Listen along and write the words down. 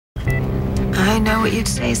I know what you'd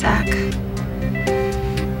say, Zach.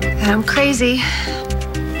 That I'm crazy.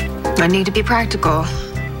 I need to be practical.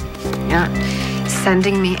 You're not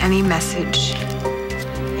sending me any message.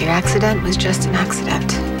 Your accident was just an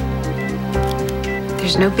accident.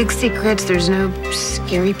 There's no big secrets. There's no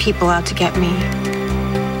scary people out to get me.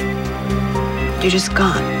 You're just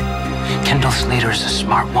gone. Kendall Slater is a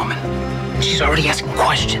smart woman. She's already asking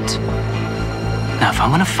questions. Now, if I'm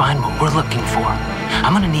gonna find what we're looking for,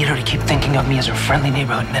 I'm gonna need her to keep thinking of me as her friendly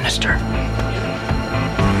neighborhood minister,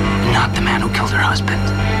 not the man who killed her husband.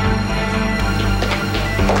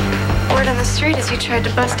 Word on the street is you tried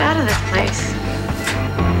to bust out of this place.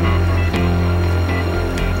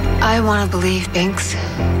 I want to believe, Binks.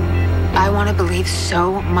 I want to believe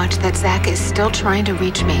so much that Zach is still trying to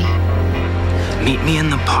reach me. Meet me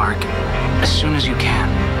in the park as soon as you can.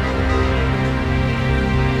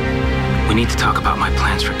 We need to talk about my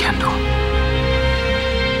plans for Kendall.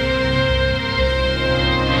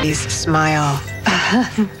 Please smile.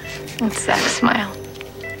 It's Zach's smile.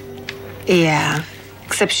 Yeah,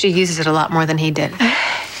 except she uses it a lot more than he did.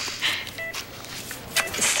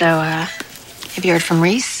 So, have you heard from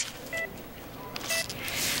Reese?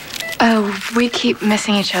 Oh, we keep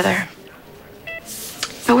missing each other.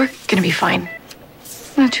 But we're gonna be fine.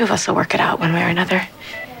 The two of us will work it out one way or another.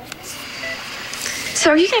 So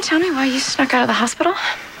are you gonna tell me why you snuck out of the hospital?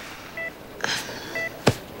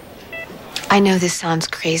 I know this sounds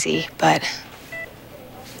crazy, but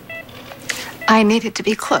I needed to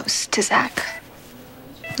be close to Zach.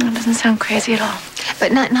 That doesn't sound crazy at all.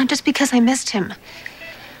 But not just because I missed him.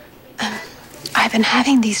 I've been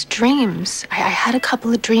having these dreams. I had a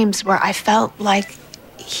couple of dreams where I felt like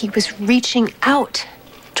he was reaching out,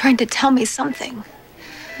 trying to tell me something.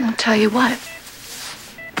 I'll tell you what.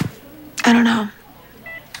 I don't know.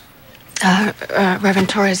 Reverend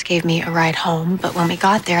Torres gave me a ride home, but when we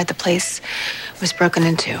got there, the place was broken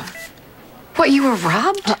into. What, you were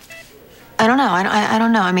robbed? I don't know. I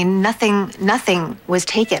don't know. I mean, nothing was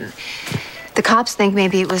taken. The cops think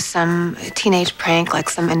maybe it was some teenage prank, like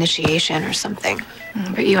some initiation or something.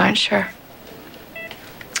 But you aren't sure.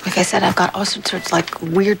 Like I said, I've got all sorts of like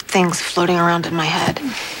weird things floating around in my head.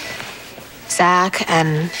 Zach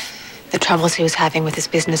and the troubles he was having with his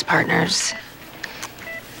business partners.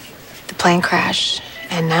 The plane crash,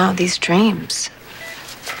 and now these dreams.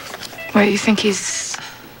 What, you think he's,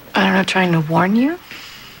 I don't know, trying to warn you?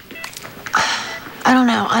 I don't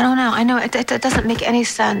know. I know it doesn't make any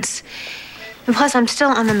sense. And plus, I'm still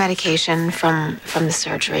on the medication from the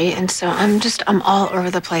surgery, and so I'm all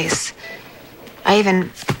over the place. I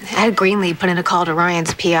even had Greenlee put in a call to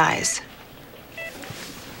Ryan's PIs.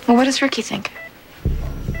 Well, what does Rickey think?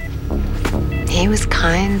 He was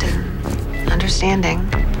kind and understanding,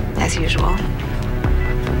 as usual.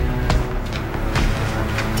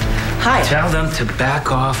 Hi. Tell them to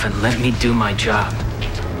back off and let me do my job.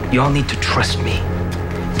 You all need to trust me.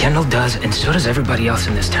 Kendall does, and so does everybody else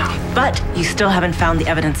in this town. But you still haven't found the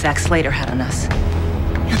evidence Zach Slater had on us.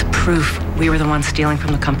 You know, the proof we were the ones stealing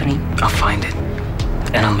from the company. I'll find it.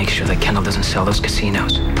 And I'll make sure that Kendall doesn't sell those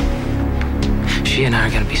casinos. She and I are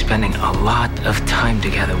going to be spending a lot of time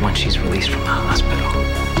together once she's released from the hospital.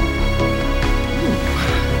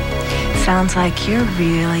 Sounds like you're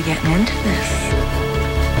really getting into this.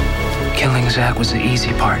 Killing Zach was the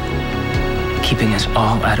easy part. Keeping us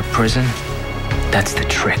all out of prison, that's the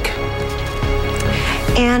trick.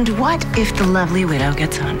 And what if the lovely widow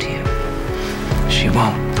gets onto you? She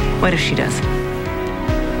won't. What if she does?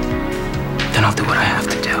 Then I'll do what I have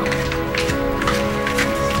to do.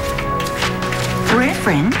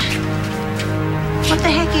 Reverend? What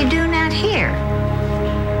the heck are you doing out here?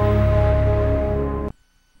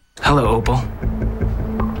 Hello, Opal.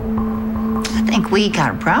 I think we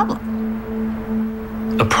got a problem.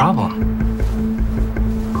 A problem?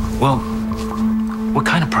 Well, what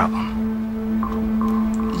kind of problem?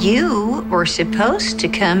 You were supposed to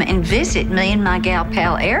come and visit me and my gal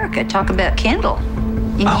pal Erica, talk about Kendall.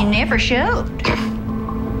 And you never showed.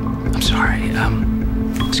 I'm sorry.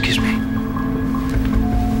 Excuse me.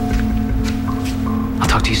 I'll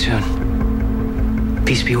talk to you soon.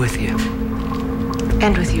 Peace be with you.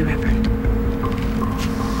 And with you, Reverend.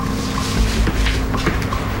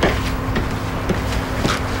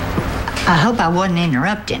 I hope I wasn't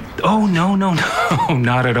interrupting. Oh, no,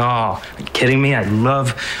 not at all. Are you kidding me? I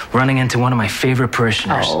love running into one of my favorite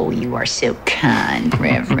parishioners. Oh, you are so kind,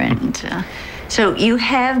 Reverend. So you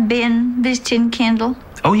have been visiting Kendall?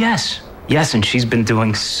 Oh, yes. Yes, and she's been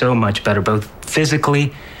doing so much better, both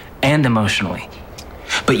physically and emotionally.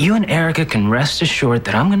 But you and Erica can rest assured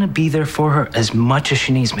that I'm going to be there for her as much as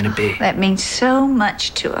she needs me to be. That means so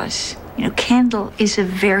much to us. You know, Kendall is a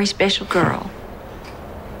very special girl.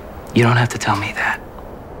 You don't have to tell me that.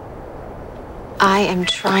 I am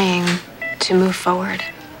trying to move forward,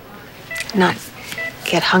 not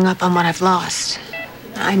get hung up on what I've lost.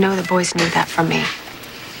 I know the boys need that from me.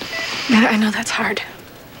 I know that's hard.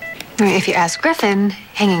 I mean, if you ask Griffin,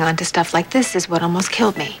 hanging on to stuff like this is what almost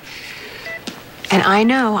killed me. And I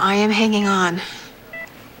know I am hanging on.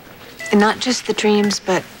 And not just the dreams,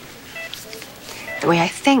 but the way I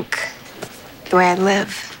think, the way I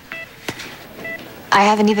live. I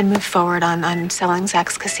haven't even moved forward on selling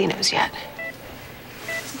Zach's casinos yet.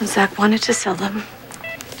 Zach wanted to sell them.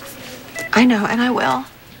 I know, and I will.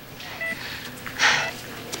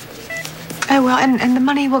 I will, and the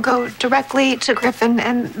money will go directly to Griffin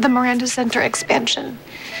and the Miranda Center expansion.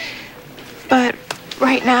 But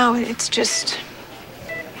right now, it's just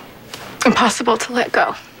impossible to let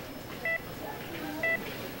go.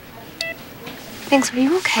 Thanks, are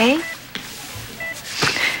you okay?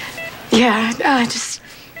 Yeah, I'm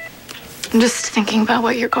just thinking about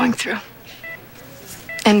what you're going through.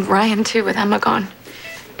 And Ryan, too, with Emma gone.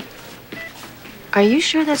 Are you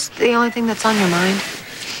sure that's the only thing that's on your mind?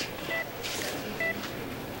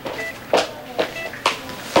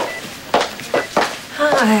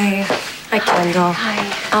 Hi. Hi, Kendall.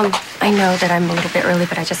 Hi. I know that I'm a little bit early,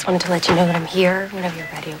 but I just wanted to let you know that I'm here whenever you're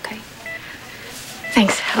ready, okay?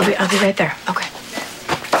 Thanks. I'll be right there. Okay.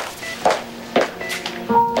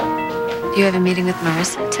 You have a meeting with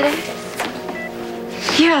Marissa today?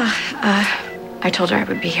 Yeah. I told her I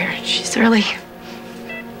would be here. She's early.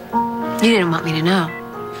 You didn't want me to know.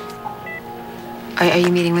 Are you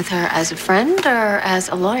meeting with her as a friend or as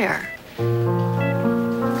a lawyer?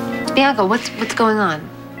 Bianca, what's going on?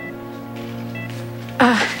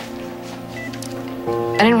 I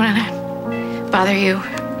didn't want to bother you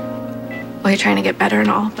while you're trying to get better and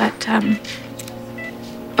all, but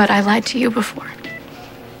I lied to you before.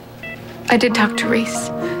 I did talk to Reese.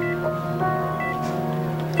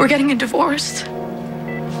 We're getting a divorce.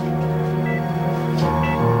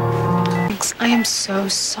 Thanks. I am so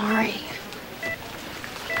sorry.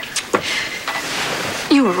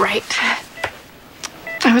 You were right.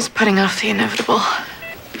 I was putting off the inevitable.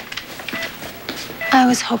 I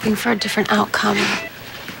was hoping for a different outcome.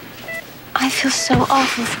 I feel so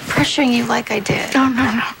awful for pressuring you like I did. No.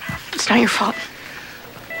 It's not your fault.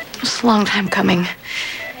 It's a long time coming.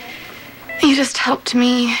 You just helped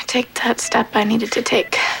me take that step I needed to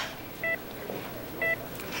take.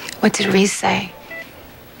 What did Reese say?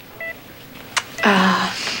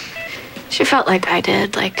 She felt like I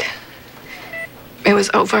did, like it was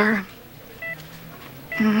over.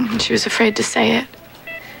 She was afraid to say it.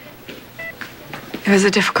 It was a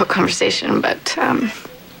difficult conversation, but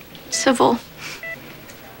civil.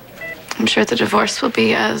 I'm sure the divorce will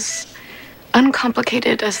be as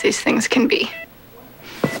uncomplicated as these things can be.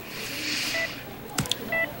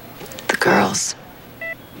 The girls.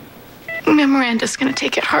 Miranda's gonna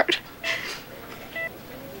take it hard.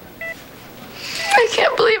 I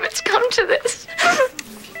can't believe it's come to this.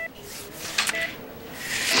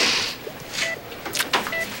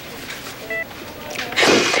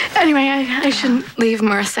 Anyway, I shouldn't leave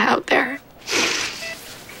Marissa out there.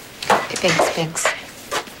 Binks.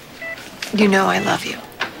 You know I love you.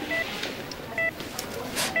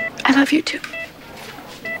 I love you too.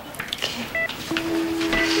 Okay.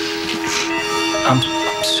 I'm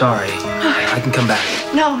sorry. I can come back.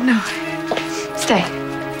 No. Stay.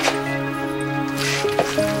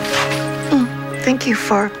 Thank you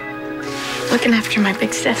for looking after my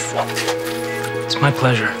big sis. It's my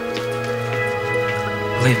pleasure.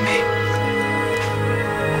 Believe me.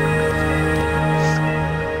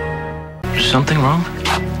 Is something wrong?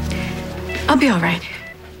 I'll be all right.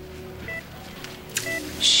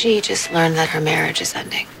 She just learned that her marriage is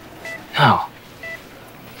ending. No.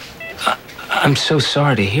 I'm so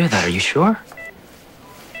sorry to hear that. Are you sure?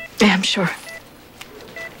 Yeah, I'm sure.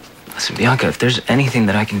 Listen, Bianca, if there's anything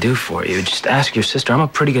that I can do for you, just ask your sister. I'm a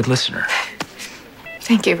pretty good listener.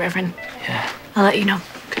 Thank you, Reverend. Yeah. I'll let you know.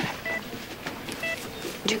 Okay.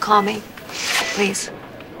 Would you call me, please?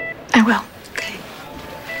 I will. Okay.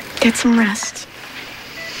 Get some rest.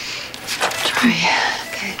 Try.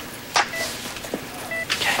 Okay.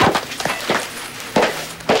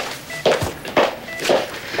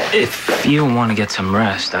 If you want to get some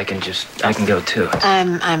rest, I can go too.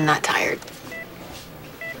 I'm not tired.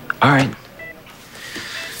 All right.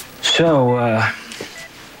 So,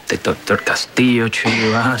 did Dr. Castillo chew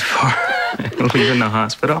you out for leaving the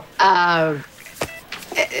hospital?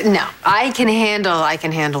 No. I can handle him. I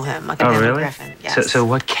can handle really? Griffin. Yes. So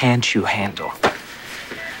what can't you handle?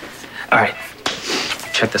 All right.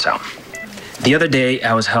 Check this out. The other day,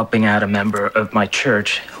 I was helping out a member of my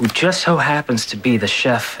church who just so happens to be the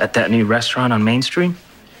chef at that new restaurant on Main Street.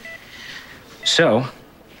 So,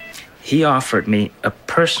 he offered me a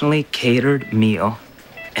personally catered meal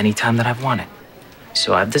anytime that I've wanted.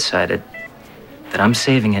 So I've decided that I'm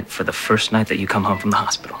saving it for the first night that you come home from the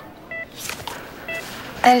hospital.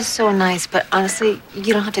 That is so nice, but honestly,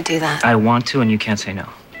 you don't have to do that. I want to, and you can't say no.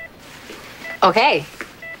 Okay.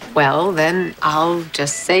 Well, then I'll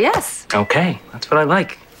just say yes. Okay, that's what I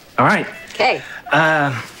like. All right. Okay.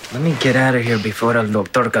 Let me get out of here before El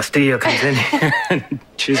Doctor Castillo comes in here and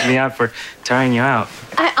chews me out for tiring you out.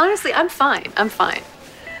 Honestly, I'm fine. I'm fine.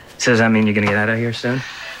 So does that mean you're gonna get out of here soon?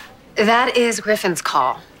 That is Griffin's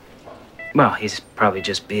call. Well, he's probably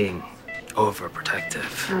just being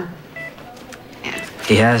overprotective. Yeah.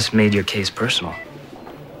 He has made your case personal.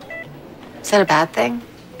 Is that a bad thing?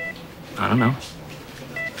 I don't know.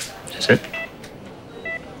 Is it?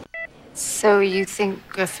 So you think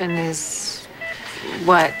Griffin is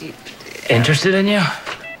what? Interested in you?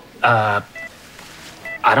 I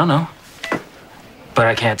don't know. But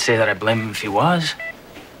I can't say that I blame him if he was.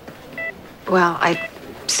 Well, I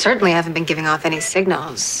certainly haven't been giving off any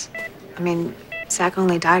signals. I mean, Zach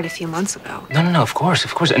only died a few months ago. No, of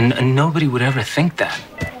course. And nobody would ever think that.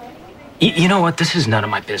 You know what? This is none of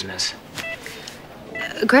my business.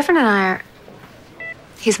 Griffin and I are...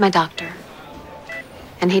 He's my doctor.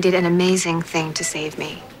 And he did an amazing thing to save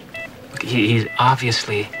me. Look, he's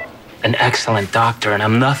obviously an excellent doctor, and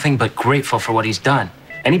I'm nothing but grateful for what he's done.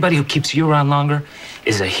 Anybody who keeps you around longer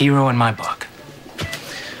is a hero in my book.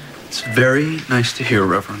 It's very nice to hear,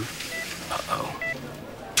 Reverend. Uh-oh.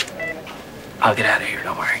 I'll get out of here,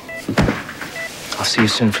 don't worry. I'll see you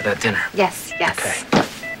soon for that dinner. Yes. Okay.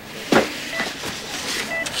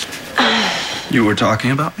 You were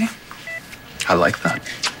talking about me? I like that.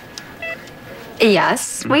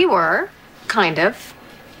 Yes, we were. Kind of.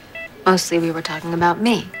 Mostly we were talking about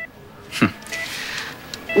me.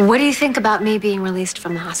 What do you think about me being released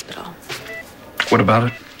from the hospital? What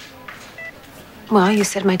about it? Well, you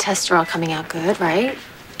said my tests are all coming out good, right?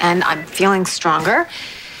 And I'm feeling stronger.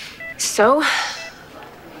 So,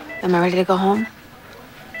 am I ready to go home?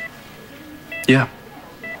 Yeah,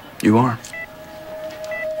 you are.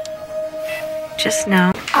 Just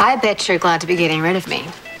know. I bet you're glad to be getting rid of me.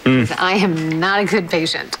 I am not a good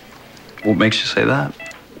patient. What makes you say that?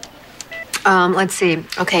 Let's see.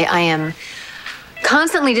 Okay, I am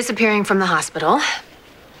constantly disappearing from the hospital,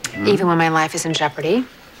 even when my life is in jeopardy.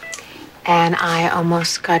 And I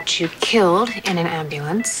almost got you killed in an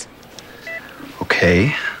ambulance.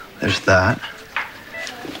 Okay, there's that.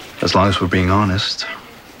 As long as we're being honest,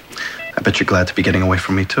 I bet you're glad to be getting away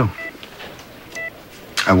from me, too.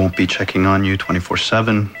 I won't be checking on you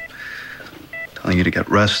 24/7, telling you to get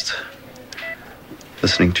rest,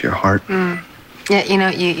 listening to your heart. Yeah, you know,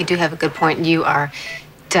 you do have a good point. You are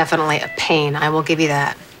definitely a pain. I will give you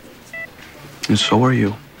that. And so are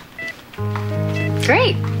you.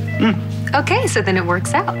 Great. Okay, so then it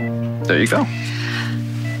works out. There you go.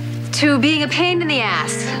 To being a pain in the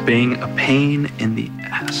ass. Being a pain in the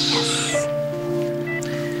ass.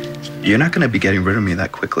 You're not going to be getting rid of me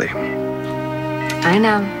that quickly. I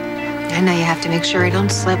know. You have to make sure I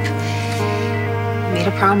don't slip. You made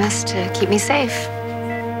a promise to keep me safe.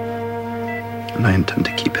 And I intend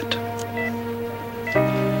to keep it.